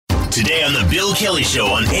Today on the Bill Kelly Show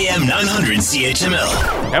on AM 900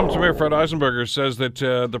 CHML. Hamilton Mayor Fred Eisenberger says that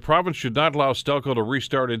the province should not allow Stelco to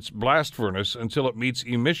restart its blast furnace until it meets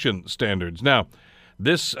emission standards. Now,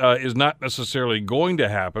 this is not necessarily going to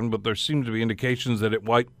happen, but there seem to be indications that it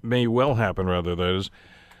may well happen, rather, that is.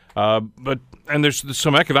 And there's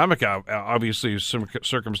some economic, obviously, some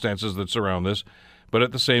circumstances that surround this. But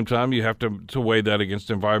at the same time, you have to weigh that against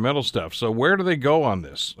environmental stuff. So where do they go on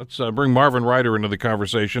this? Let's bring Marvin Ryder into the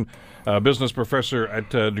conversation, business professor at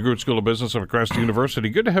DeGroote School of Business of Crest University.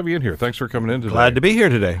 Good to have you in here. Thanks for coming in today. Glad to be here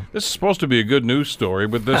today. This is supposed to be a good news story,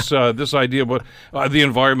 but this this idea about the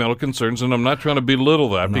environmental concerns, and I'm not trying to belittle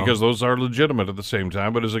that because those are legitimate at the same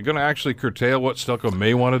time, but is it going to actually curtail what Stelco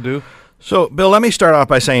may want to do? So, Bill, let me start off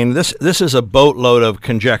by saying this is a boatload of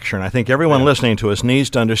conjecture, and I think everyone listening to us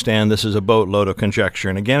needs to understand this is a boatload of conjecture.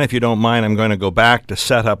 And again, if you don't mind, I'm going to go back to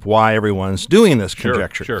set up why everyone's doing this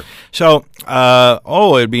conjecture. Sure. So,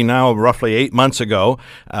 it'd be now roughly 8 months ago,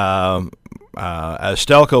 as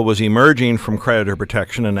Stelco was emerging from creditor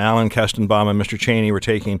protection and Alan Kestenbaum and Mr. Cheney were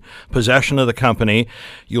taking possession of the company,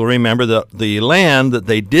 you'll remember that the land that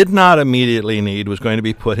they did not immediately need was going to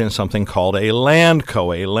be put in something called a land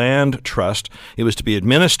co, a land trust. It was to be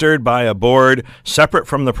administered by a board separate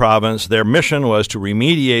from the province. Their mission was to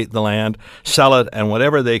remediate the land, sell it, and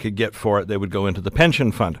whatever they could get for it, they would go into the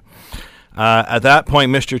pension fund. At that point,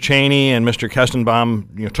 Mr. Cheney and Mr.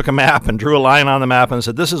 Kestenbaum took a map and drew a line on the map and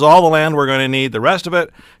said, this is all the land we're going to need. The rest of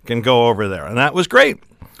it can go over there. And that was great.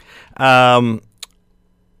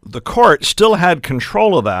 The court still had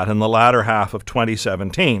control of that in the latter half of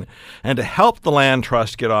 2017. And to help the land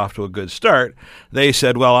trust get off to a good start, they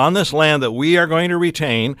said, well, on this land that we are going to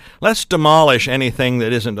retain, let's demolish anything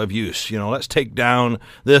that isn't of use. Let's take down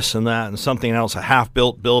this and that and something else, a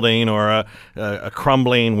half-built building or a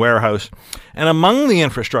crumbling warehouse. And among the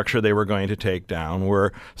infrastructure they were going to take down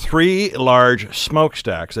were 3 large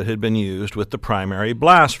smokestacks that had been used with the primary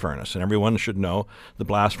blast furnace. And everyone should know the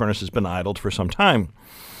blast furnace has been idled for some time.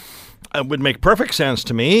 It would make perfect sense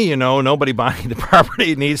to me. Nobody buying the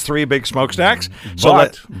property needs 3 big smokestacks.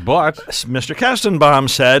 But Mr. Kestenbaum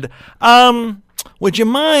said, would you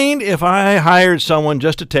mind if I hired someone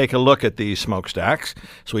just to take a look at these smokestacks?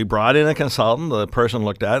 So we brought in a consultant. The person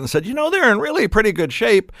looked at it and said, they're in really pretty good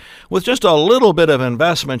shape. With just a little bit of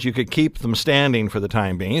investment, you could keep them standing for the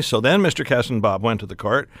time being. So then Mr. Kestenbaum went to the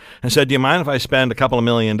court and said, do you mind if I spend a couple of $1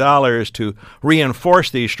 million to reinforce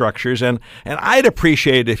these structures? And I'd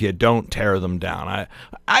appreciate it if you don't tear them down.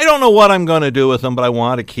 I don't know what I'm going to do with them, but I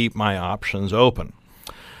want to keep my options open.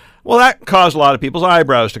 Well, that caused a lot of people's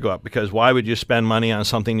eyebrows to go up, because why would you spend money on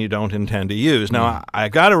something you don't intend to use? Now, I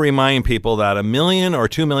got to remind people that $1 million or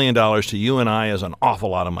 $2 million to you and I is an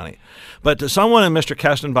awful lot of money. But to someone in Mr.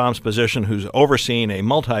 Kestenbaum's position who's overseeing a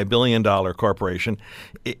multi-billion-dollar corporation,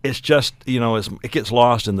 it's just, it gets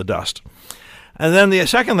lost in the dust. And then the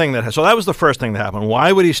second thing so that was the first thing that happened.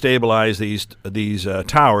 Why would he stabilize these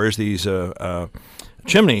towers, these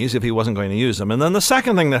chimneys, if he wasn't going to use them? And then the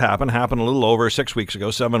second thing that happened a little over 7 weeks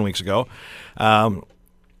ago.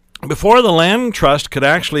 Before the land trust could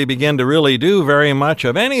actually begin to really do very much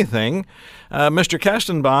of anything, Mr.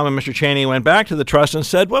 Kestenbaum and Mr. Cheney went back to the trust and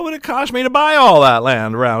said, what would it cost me to buy all that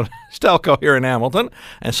land around Stelco here in Hamilton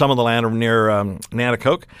and some of the land near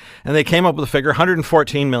Nanticoke? And they came up with a figure,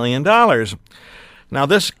 $114 million. Now,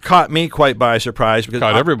 this caught me quite by surprise. Because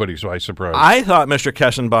caught everybody by surprise. I thought Mr.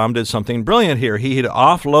 Kestenbaum did something brilliant here. He had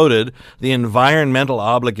offloaded the environmental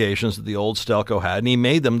obligations that the old Stelco had, and he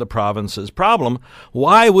made them the province's problem.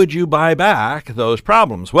 Why would you buy back those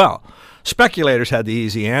problems? Well, speculators had the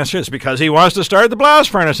easy answer. It's because he wants to start the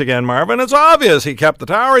blast furnace again, Marvin. It's obvious. He kept the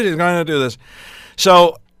towers. He's going to do this.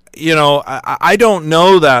 So, I don't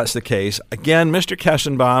know that's the case. Again, Mr.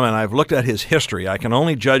 Kestenbaum, and I've looked at his history. I can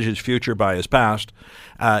only judge his future by his past.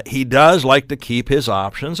 He does like to keep his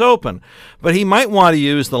options open. But he might want to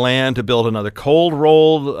use the land to build another cold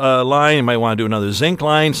rolled line. He might want to do another zinc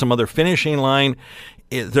line, some other finishing line.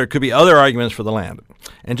 There could be other arguments for the land.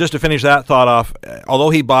 And just to finish that thought off, although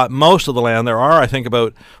he bought most of the land, there are, I think,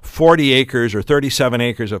 about 40 acres or 37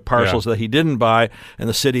 acres of parcels that he didn't buy, and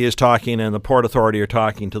the city is talking and the Port Authority are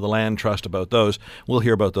talking to the Land Trust about those. We'll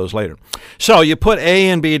hear about those later. So you put A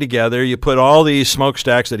and B together, you put all these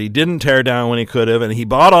smokestacks that he didn't tear down when he could have, and he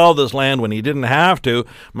bought all this land when he didn't have to.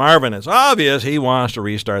 Marvin, it's obvious he wants to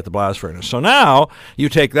restart the blast furnace. So now you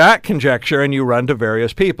take that conjecture and you run to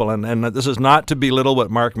various people, and this is not to belittle what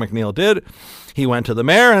Mark McNeil did. He went to the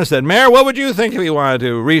mayor and said, Mayor, what would you think if he wanted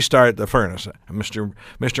to restart the furnace?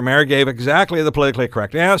 Mr. Mayor gave exactly the politically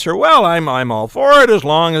correct answer. Well, I'm all for it as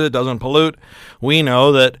long as it doesn't pollute. We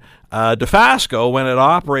know that Dofasco, when it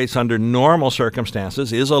operates under normal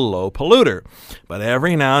circumstances, is a low polluter. But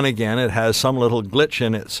every now and again, it has some little glitch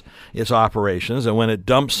in its operations, and when it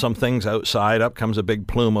dumps some things outside, up comes a big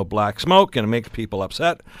plume of black smoke, and it makes people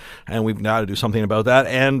upset, and we've got to do something about that,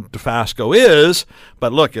 and Dofasco is.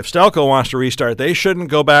 But look, if Stelco wants to restart, they shouldn't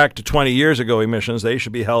go back to 20 years ago emissions. They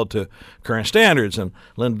should be held to current standards. And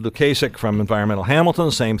Linda Lukasik from Environmental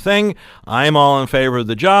Hamilton, same thing. I'm all in favor of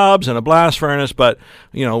the jobs and a blast furnace, but,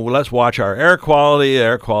 let's watch our air quality.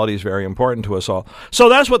 Air quality is very important to us all. So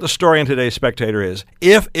that's what the story in today's Spectator is.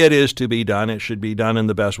 If it is to be done, it should be done in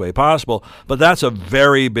the best way possible. But that's a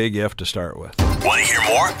very big if to start with. Want to hear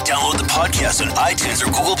more? Download the podcast on iTunes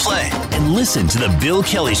or Google Play and listen to The Bill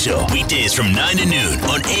Kelly Show weekdays from 9 to noon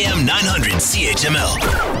on AM 900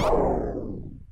 CHML.